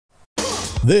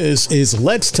This is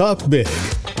Let's Talk Big,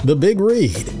 The Big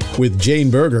Read, with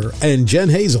Jane Berger and Jen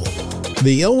Hazel.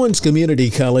 The Owens Community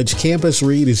College Campus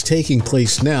Read is taking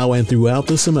place now and throughout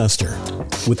the semester,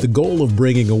 with the goal of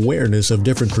bringing awareness of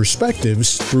different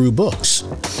perspectives through books.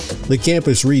 The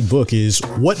Campus Read book is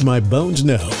What My Bones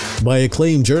Know by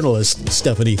acclaimed journalist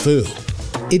Stephanie Fu.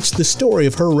 It's the story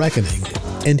of her reckoning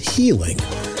and healing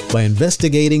by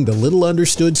investigating the little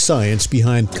understood science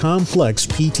behind complex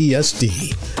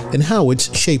PTSD and how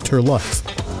it's shaped her life.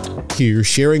 Here,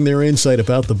 sharing their insight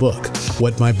about the book,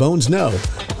 What My Bones Know,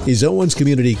 is Owens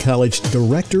Community College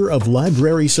Director of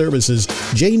Library Services,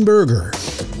 Jane Berger,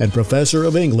 and Professor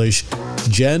of English,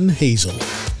 Jen Hazel.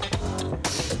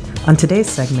 On today's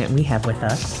segment, we have with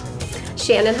us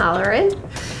Shannon Holleran.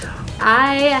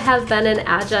 I have been an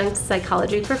adjunct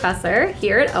psychology professor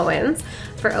here at Owens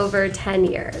for over 10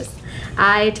 years.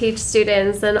 I teach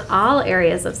students in all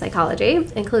areas of psychology,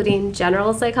 including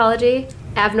general psychology,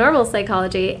 abnormal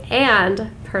psychology,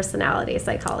 and personality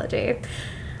psychology.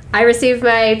 I received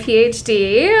my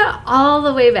PhD all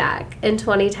the way back in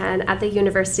 2010 at the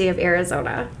University of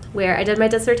Arizona, where I did my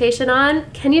dissertation on,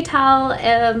 can you tell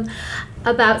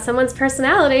about someone's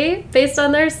personality based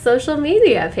on their social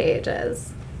media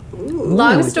pages? Ooh,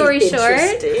 long story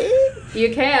short,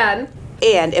 you can.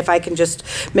 And if I can just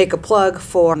make a plug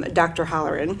for Dr.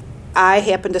 Holleran, I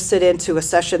happened to sit into a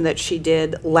session that she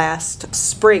did last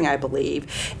spring, I believe,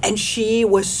 and she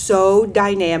was so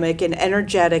dynamic and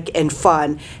energetic and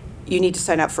fun. You need to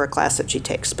sign up for a class that she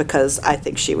takes because I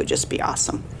think she would just be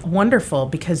awesome. Wonderful,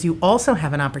 because you also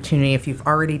have an opportunity if you've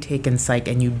already taken psych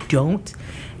and you don't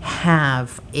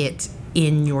have it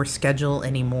in your schedule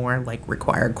anymore, like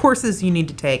required courses you need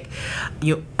to take,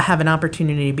 you have an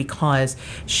opportunity because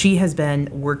she has been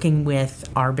working with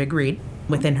our Big Read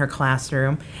within her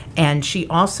classroom, and she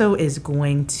also is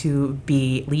going to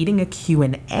be leading a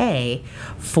Q&A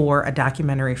for a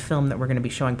documentary film that we're going to be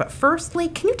showing. But firstly,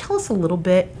 can you tell us a little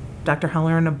bit, Dr.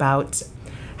 Holleran, about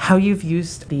how you've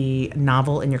used the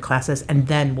novel in your classes, and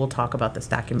then we'll talk about this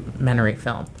documentary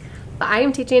film. I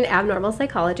am teaching abnormal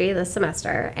psychology this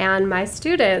semester, and my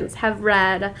students have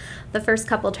read the first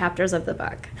couple chapters of the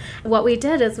book. What we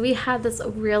did is we had this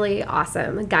really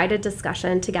awesome guided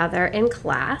discussion together in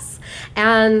class,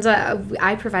 and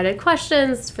I provided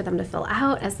questions for them to fill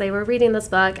out as they were reading this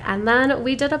book, and then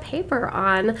we did a paper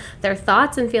on their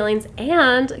thoughts and feelings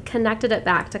and connected it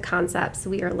back to concepts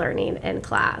we are learning in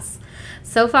class.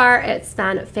 So far, it's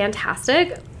been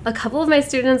fantastic. A couple of my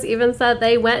students even said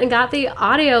they went and got the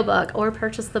audiobook or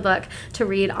purchased the book to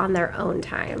read on their own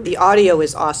time. The audio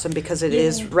is awesome because it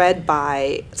is read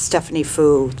by Stephanie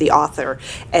Fu, the author,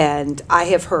 and I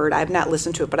have heard, I've not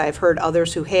listened to it, but I've heard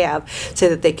others who have say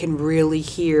that they can really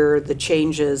hear the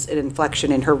changes in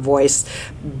inflection in her voice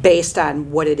based on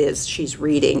what it is she's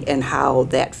reading and how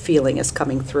that feeling is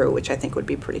coming through, which I think would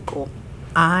be pretty cool.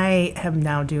 I am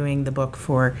now doing the book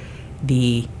for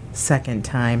the second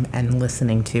time and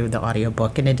listening to the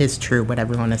audiobook, and it is true what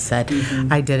everyone has said.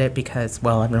 Mm-hmm. I did it because,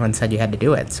 well, everyone said you had to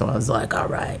do it, so I was like, all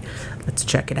right, let's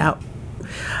check it out.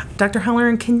 Dr.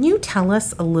 Holleran, can you tell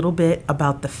us a little bit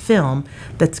about the film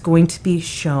that's going to be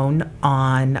shown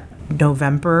on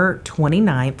November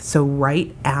 29th, so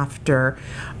right after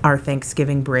our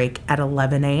Thanksgiving break at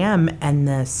 11 a.m. in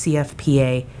the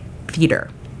CFPA Theater?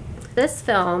 This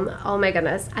film, oh my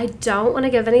goodness, I don't want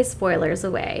to give any spoilers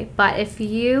away, but if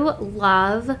you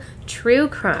love true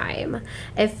crime,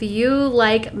 if you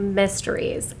like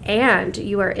mysteries, and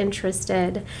you are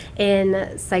interested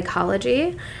in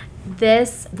psychology,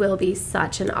 this will be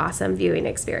such an awesome viewing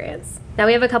experience. Now,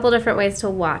 we have a couple different ways to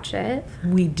watch it.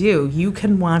 We do. You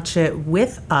can watch it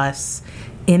with us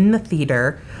in the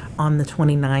theater on the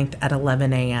 29th at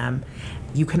 11 a.m.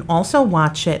 You can also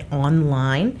watch it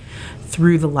online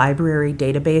through the library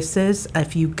databases.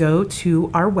 If you go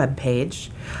to our webpage,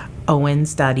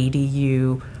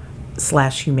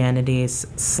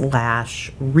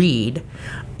 owens.edu/humanities/read,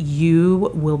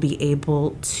 you will be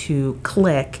able to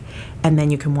click, and then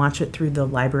you can watch it through the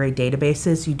library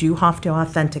databases. You do have to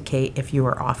authenticate if you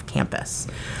are off campus.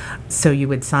 So you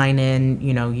would sign in,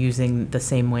 using the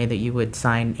same way that you would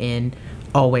sign in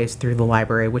always through the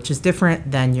library, which is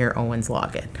different than your Owens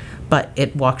login, but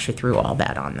it walks you through all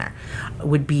that on there. It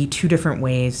would be two different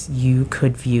ways you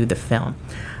could view the film.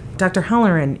 Dr.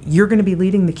 Holleran, you're going to be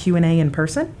leading the Q&A in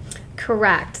person?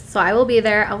 Correct. So I will be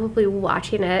there. I will be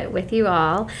watching it with you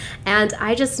all. And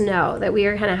I just know that we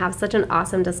are going to have such an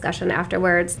awesome discussion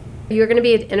afterwards. You're going to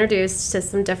be introduced to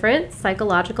some different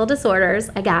psychological disorders.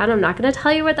 Again, I'm not going to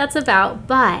tell you what that's about,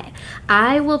 but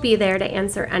I will be there to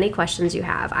answer any questions you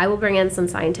have. I will bring in some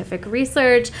scientific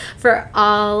research for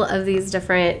all of these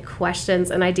different questions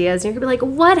and ideas. You're going to be like,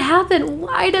 what happened?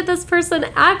 Why did this person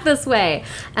act this way?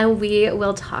 And we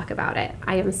will talk about it.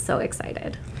 I am so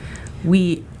excited.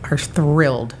 We are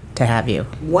thrilled to have you.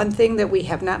 One thing that we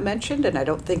have not mentioned, and I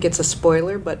don't think it's a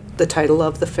spoiler, but the title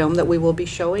of the film that we will be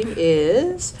showing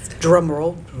is,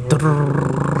 drumroll.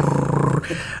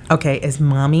 Okay, is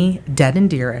Mommy Dead and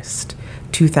Dearest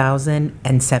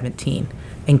 2017.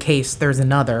 In case there's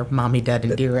another Mommy Dead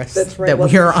and Dearest That's right. that Well,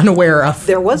 we are unaware of.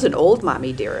 There was an old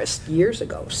Mommy Dearest years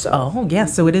ago, so. Oh, yeah,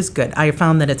 so it is good. I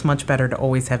found that it's much better to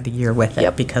always have the year with it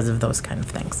Yep. because of those kind of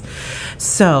things.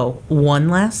 So, one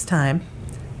last time,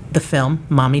 the film,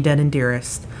 Mommy Dead and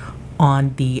Dearest,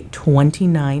 on the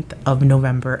 29th of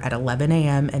November at 11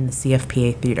 a.m. in the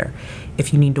CFPA Theater.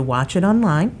 If you need to watch it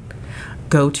online,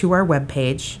 go to our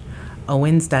webpage,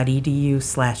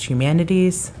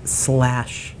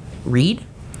 owens.edu/humanities/read.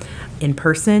 In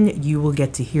person, you will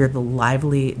get to hear the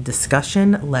lively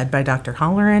discussion led by Dr.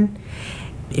 Holleran.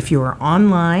 If you are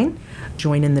online,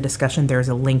 join in the discussion. There's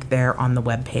a link there on the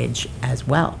webpage as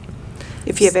well.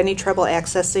 If you have any trouble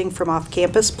accessing from off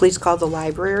campus, please call the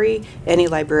library. Any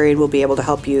librarian will be able to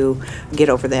help you get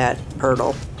over that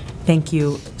hurdle. Thank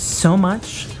you so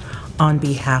much on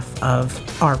behalf of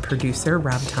our producer,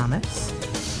 Rob Thomas,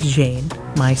 Jane,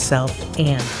 myself,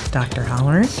 and Dr.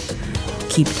 Holleran.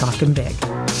 Keep talking big.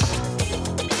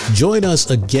 Join us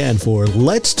again for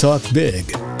Let's Talk Big,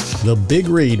 the big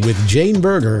read with Jane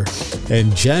Berger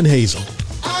and Jen Hazel.